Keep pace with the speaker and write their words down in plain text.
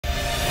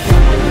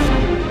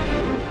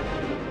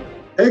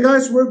Hey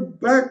guys, we're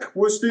back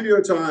with studio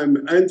time,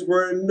 and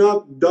we're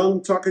not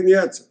done talking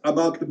yet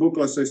about the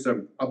Buchla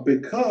system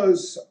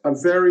because a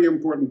very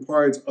important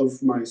part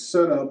of my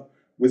setup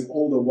with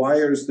all the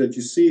wires that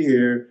you see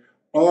here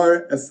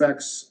are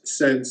effects,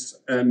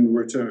 sends, and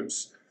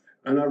returns.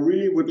 And I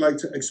really would like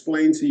to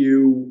explain to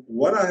you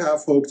what I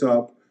have hooked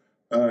up,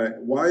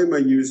 why am I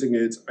using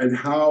it, and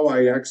how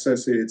I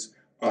access it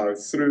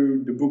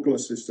through the Buchla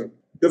system.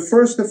 The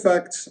first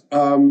effect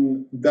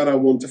that I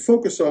want to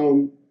focus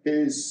on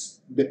is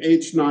the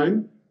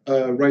H9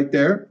 right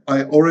there.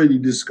 I already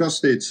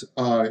discussed it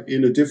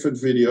in a different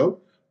video.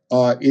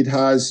 It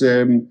has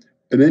an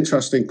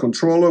interesting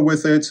controller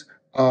with it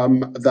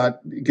that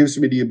gives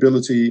me the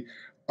ability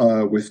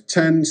with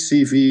 10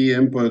 CV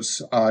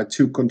inputs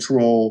to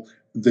control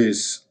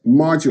this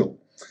module.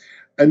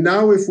 And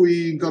now if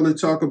we're going to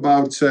talk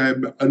about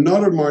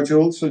another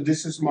module, so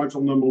this is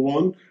module number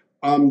 1.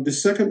 The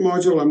second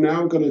module I'm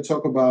now going to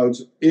talk about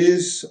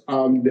is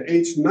the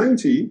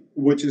H90,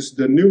 which is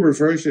the newer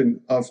version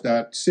of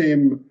that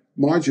same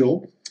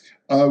module,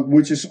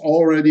 which is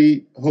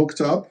already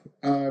hooked up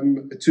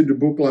to the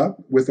Buchla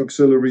with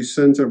auxiliary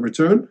send and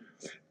return.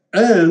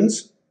 And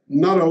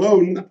not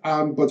alone,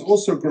 but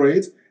also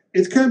great,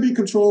 it can be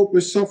controlled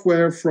with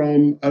software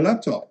from a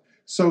laptop.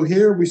 So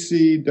here we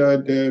see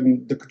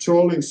the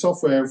controlling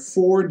software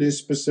for this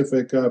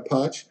specific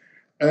patch.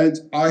 And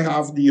I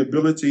have the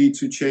ability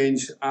to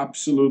change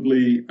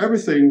absolutely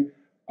everything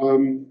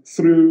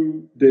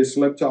through this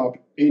laptop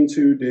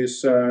into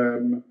this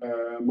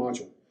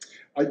module.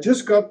 I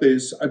just got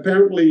this.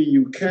 Apparently,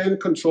 you can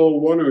control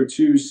 1 or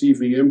 2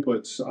 CV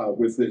inputs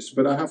with this,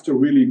 but I have to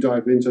really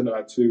dive into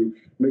that to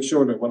make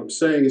sure that what I'm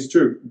saying is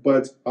true.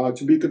 But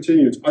to be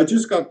continued, I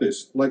just got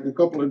this like a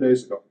couple of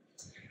days ago.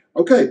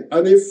 Okay,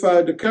 and if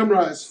the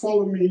camera is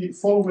following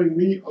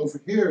me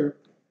over here,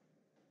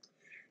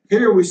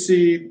 here we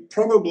see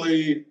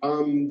probably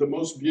the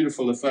most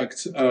beautiful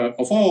effect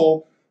of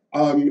all.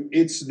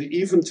 It's the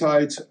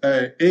Eventide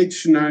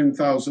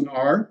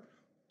H9000R,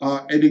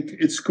 and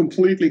it's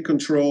completely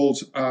controlled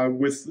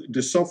with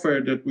the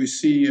software that we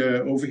see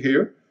over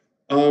here,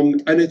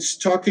 and it's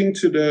talking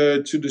to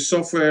the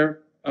software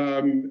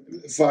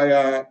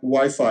via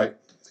Wi-Fi.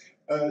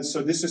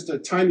 So this is the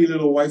tiny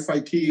little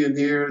Wi-Fi key in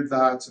here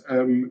that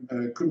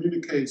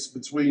communicates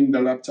between the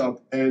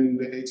laptop and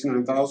the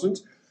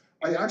H9000.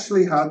 I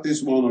actually had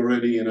this one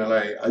already in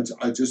LA.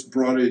 I just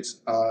brought it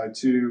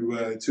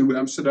to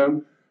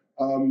Amsterdam.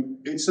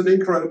 It's an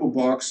incredible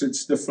box.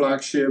 It's the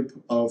flagship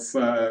of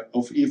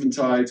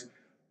Eventide.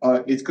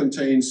 It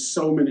contains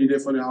so many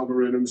different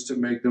algorithms to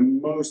make the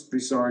most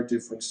bizarre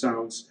different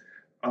sounds.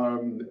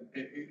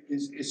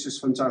 It's just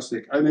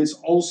fantastic. And it's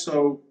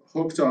also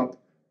hooked up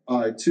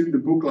to the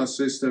Buchla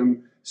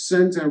system,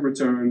 send and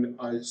return.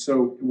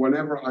 So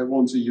whenever I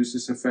want to use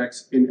this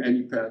effect in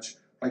any patch,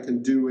 I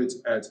can do it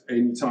at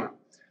any time.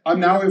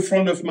 I'm now in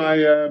front of my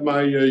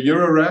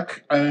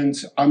Eurorack,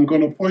 and I'm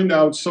going to point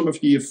out some of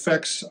the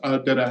effects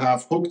that I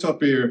have hooked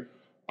up here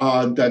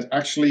that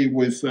actually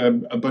with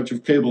a bunch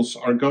of cables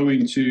are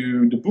going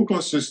to the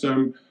Buchla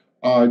system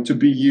to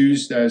be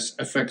used as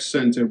effects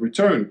send and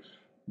return.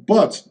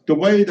 But the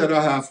way that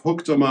I have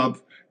hooked them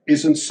up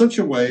is in such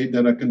a way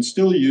that I can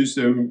still use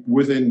them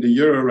within the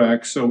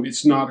Eurorack, so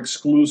it's not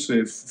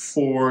exclusive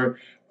for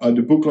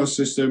the Buchla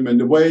system. And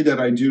the way that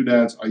I do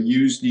that, I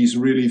use these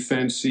really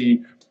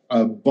fancy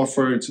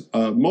buffered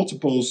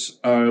multiples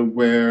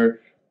where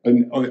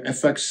an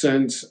effect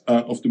send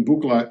of the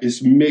Buchla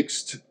is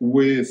mixed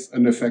with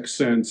an effect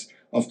send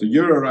of the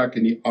Eurorack,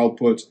 and the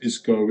output is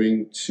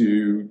going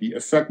to the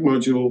effect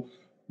module,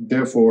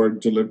 therefore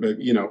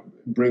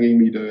bringing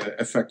me the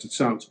affected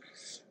sound.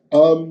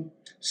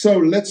 So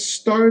let's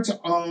start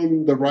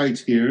on the right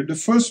here. The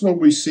first one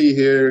we see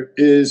here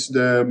is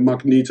the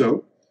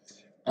Magneto.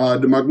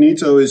 The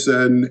Magneto is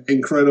an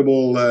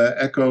incredible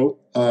echo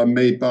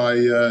made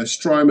by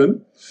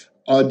Strymon.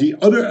 The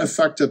other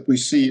effect that we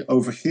see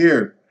over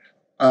here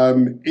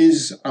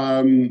is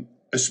a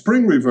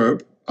spring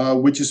reverb,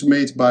 which is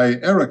made by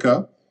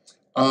Erica.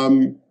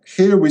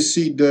 Here we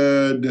see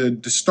the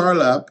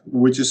Starlab,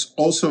 which is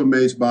also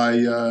made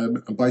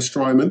by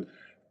Strymon.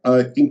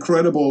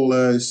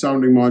 Incredible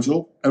sounding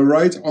module. And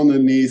right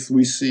underneath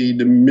we see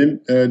the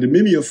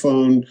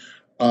mimeophone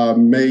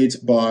made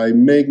by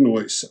Make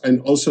Noise,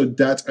 and also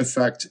that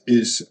effect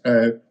is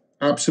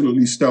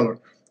absolutely stellar.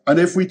 And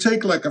if we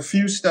take like a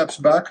few steps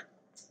back,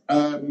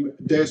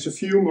 there's a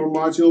few more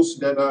modules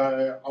that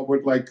I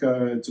would like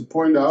to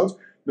point out.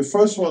 The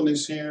first one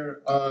is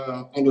here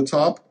on the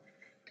top,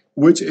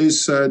 which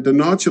is the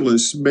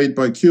Nautilus made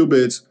by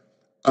Qubit,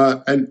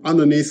 and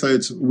underneath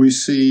it we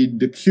see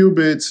the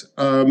Qubit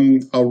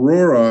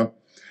Aurora.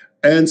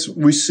 And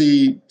we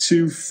see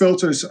 2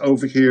 filters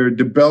over here,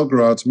 the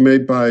Belgrade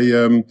made by,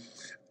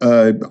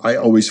 I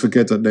always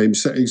forget that name,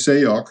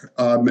 Zayok.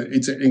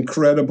 It's an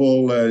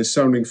incredible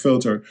sounding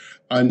filter.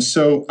 And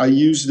so I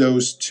use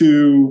those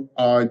two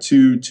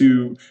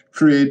to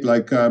create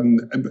like a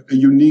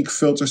unique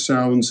filter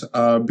sound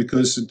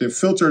because the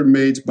filter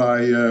made by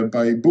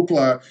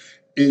Buchla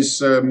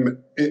is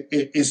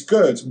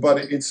good, but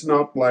it's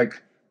not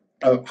like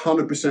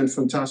 100%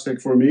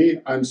 fantastic for me.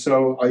 And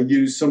so I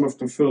use some of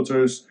the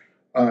filters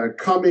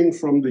coming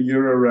from the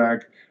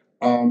Eurorack,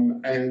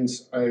 and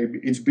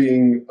it's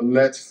being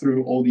led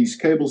through all these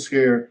cables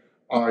here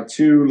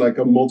to like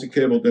a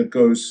multi-cable that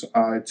goes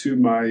to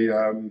my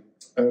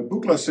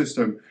Buchla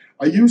system.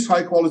 I use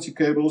high quality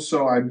cables,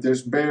 so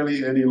there's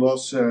barely any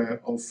loss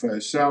of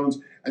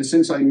sound. And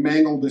since I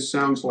mangle the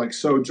sounds like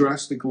so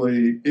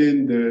drastically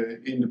in the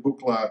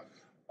Buchla,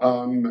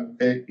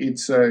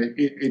 it's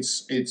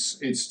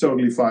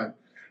totally fine.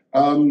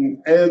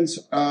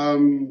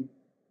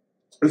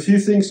 A few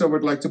things I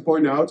would like to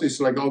point out is,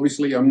 like,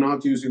 obviously I'm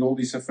not using all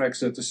these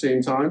effects at the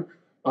same time,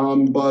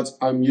 but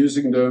I'm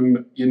using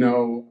them, you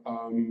know,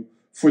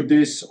 for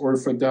this or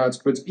for that.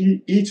 But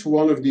each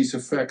one of these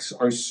effects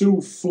are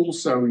so full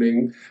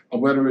sounding,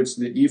 whether it's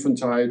the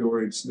Eventide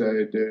or it's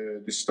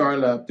the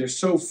Starlab, they're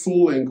so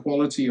full in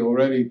quality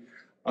already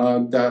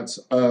that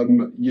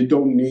you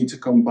don't need to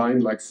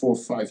combine like 4 or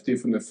 5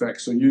 different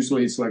effects. So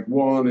usually it's like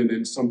one and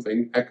then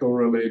something echo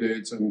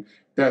related, and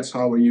that's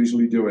how I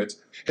usually do it.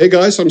 Hey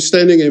guys, I'm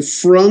standing in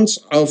front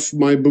of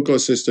my Buchla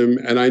system,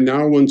 and I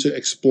now want to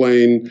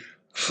explain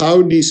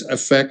how these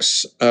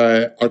effects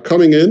are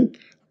coming in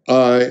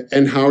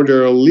and how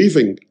they're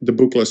leaving the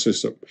Buchla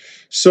system.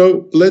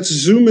 So let's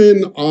zoom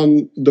in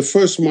on the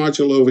first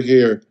module over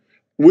here,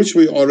 which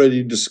we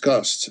already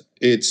discussed.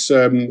 It's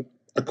a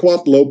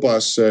quad low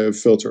pass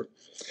filter.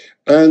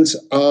 And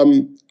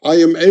I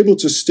am able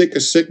to stick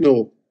a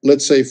signal,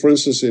 let's say for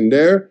instance in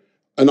there,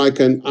 and I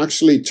can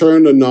actually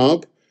turn the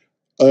knob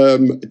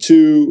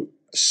to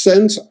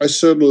send a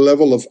certain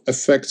level of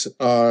effect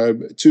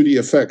to the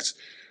effect.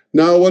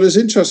 Now, what is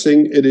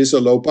interesting, it is a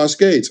low pass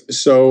gate.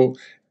 So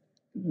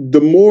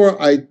the more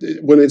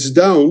when it's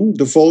down,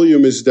 the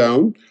volume is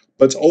down,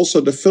 but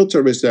also the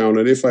filter is down.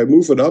 And if I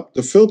move it up,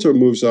 the filter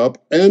moves up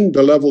and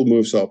the level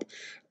moves up,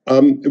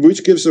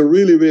 which gives a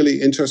really, really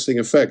interesting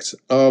effect.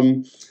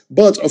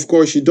 But of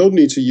course, you don't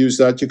need to use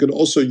that. You can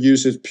also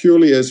use it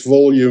purely as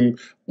volume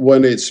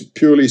when it's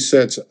purely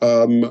set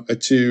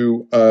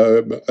to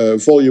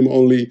volume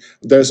only.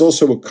 There's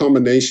also a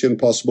combination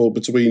possible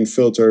between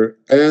filter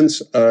and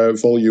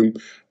volume.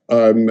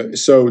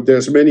 So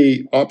there's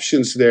many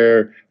options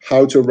there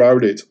how to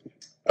route it.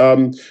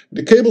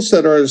 The cables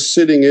that are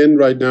sitting in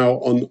right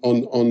now on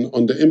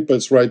the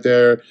inputs right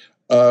there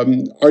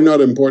are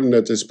not important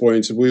at this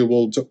point. We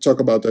will talk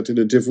about that in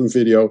a different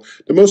video.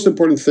 The most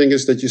important thing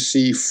is that you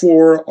see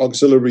 4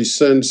 auxiliary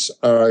sends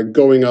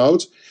going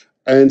out,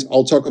 and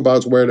I'll talk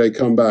about where they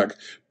come back.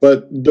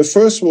 But the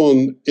first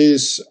one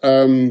is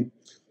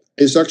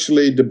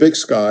actually the Big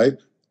Sky.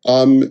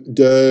 Not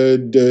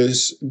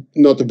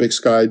the Big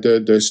Sky,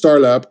 the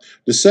Starlab.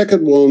 The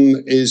second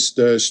one is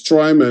the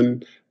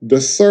Strymon.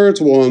 The third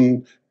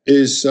one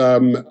is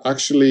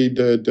actually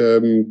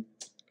the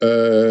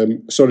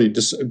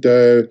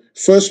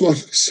first one.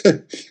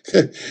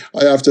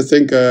 I have to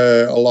think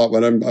a lot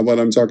when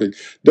I'm talking.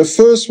 The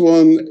first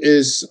one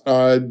is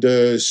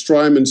the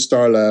Strymon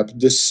Starlab.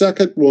 The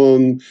second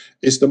one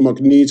is the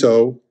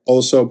Magneto,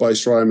 also by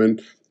Strymon.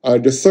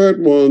 The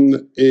third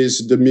one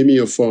is the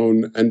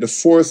Mimeophone, and the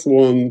fourth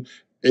one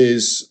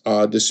is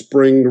the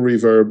Spring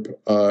Reverb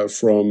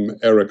from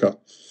Erica.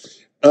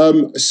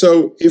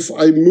 So if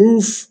I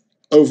move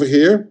over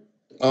here,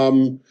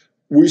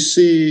 we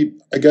see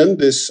again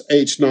this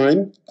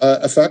H9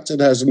 effect. It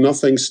has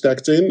nothing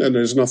stacked in and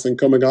there's nothing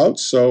coming out.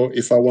 So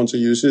if I want to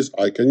use it,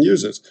 I can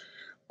use it.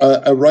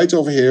 Right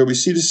over here, we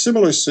see the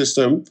similar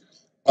system.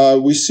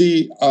 We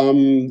see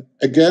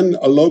again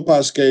a low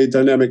pass gate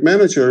dynamic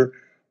manager.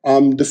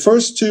 The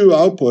first 2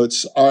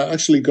 outputs are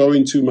actually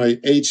going to my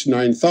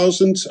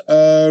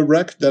H9000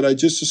 rack that I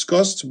just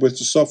discussed with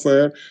the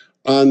software,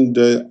 and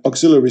the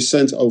auxiliary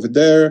send over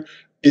there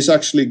is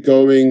actually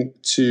going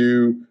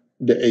to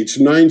the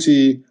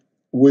H90,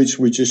 which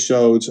we just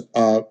showed,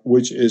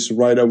 which is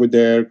right over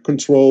there,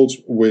 controlled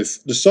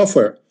with the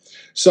software.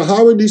 So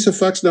how are these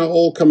effects now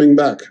all coming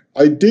back?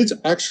 I did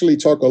actually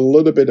talk a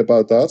little bit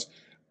about that,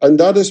 and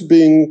that is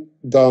being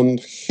done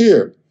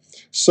here.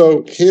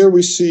 So here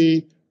we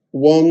see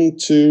 1,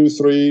 2,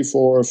 3,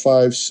 4,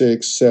 5,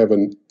 6,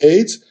 7,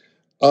 8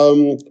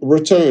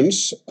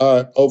 returns,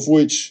 of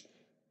which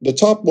the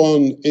top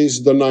one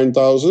is the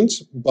 9000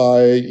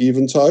 by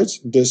Eventide.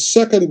 The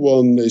second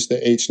one is the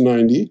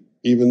H90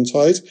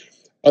 Eventide.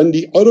 And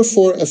the other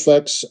 4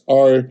 effects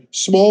are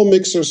small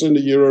mixers in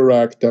the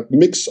Eurorack that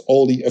mix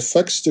all the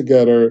effects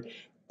together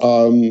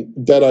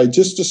that I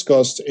just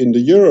discussed in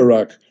the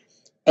Eurorack.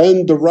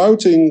 And the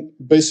routing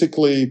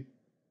basically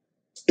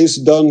is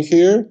done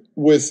here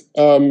with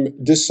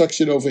this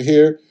section over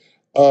here,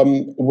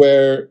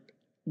 where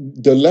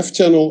the left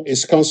channel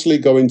is constantly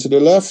going to the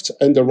left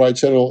and the right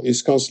channel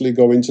is constantly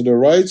going to the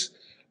right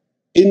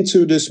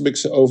into this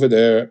mixer over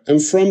there,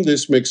 and from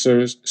this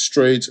mixer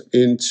straight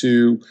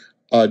into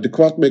the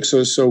quad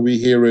mixer, so we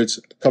hear it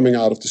coming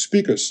out of the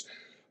speakers.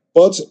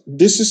 But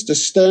this is the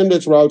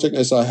standard routing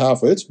as I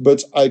have it,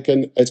 but I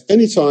can at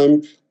any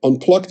time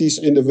unplug these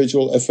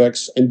individual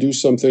effects and do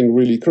something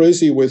really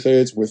crazy with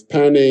it, with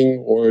panning,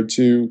 or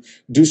to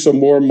do some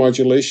more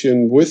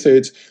modulation with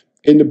it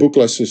in the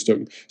Buchla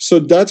system. So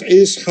that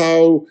is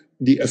how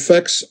the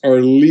effects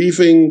are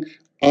leaving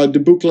the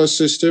Buchla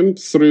system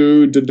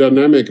through the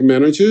dynamic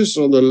managers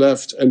on the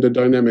left and the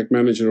dynamic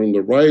manager on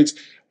the right.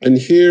 And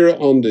here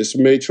on this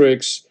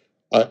matrix,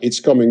 it's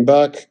coming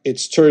back,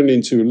 it's turned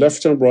into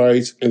left and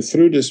right, and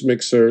through this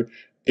mixer,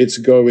 it's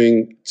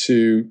going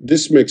to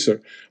this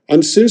mixer.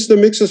 And since the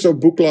mixers of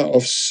Buchla are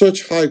of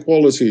such high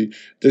quality,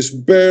 there's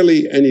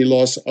barely any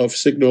loss of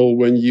signal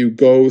when you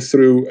go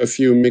through a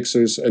few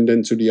mixers and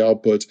then to the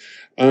output.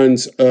 And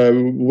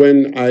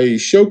when I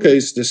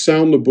showcase the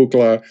sound of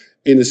Buchla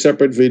in a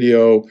separate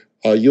video,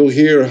 you'll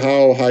hear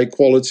how high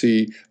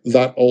quality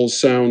that all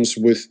sounds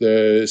with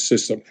the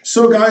system.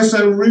 So guys,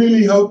 I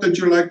really hope that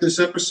you liked this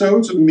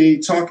episode, me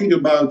talking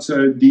about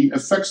the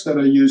effects that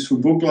I use for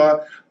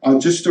Buchla.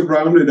 Just to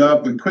round it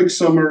up, a quick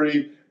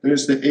summary.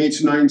 There's the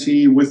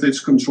H90 with its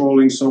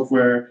controlling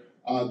software.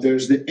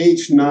 There's the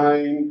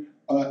H9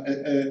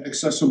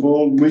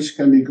 accessible, which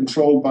can be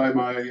controlled by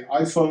my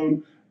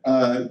iPhone.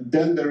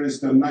 Then there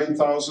is the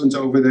 9000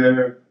 over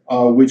there,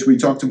 which we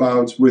talked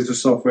about with the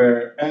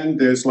software. And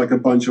there's like a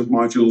bunch of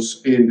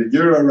modules in the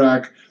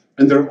Eurorack.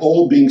 And they're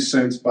all being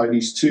sent by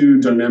these two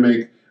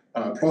dynamic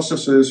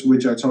processors,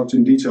 which I talked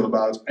in detail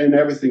about. And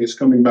everything is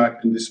coming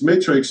back in this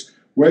matrix,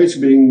 where it's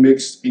being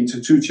mixed into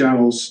two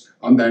channels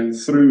and then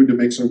through the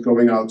mixer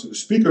going out to the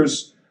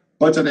speakers.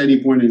 But at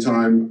any point in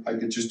time, I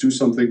can just do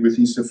something with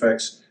these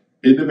effects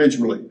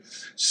individually.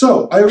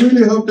 So I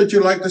really hope that you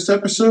liked this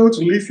episode.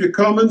 Leave your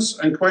comments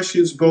and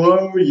questions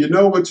below. You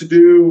know what to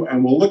do,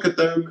 and we'll look at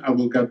them and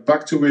we'll get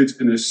back to it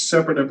in a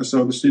separate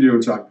episode of Studio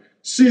Time.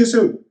 See you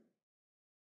soon.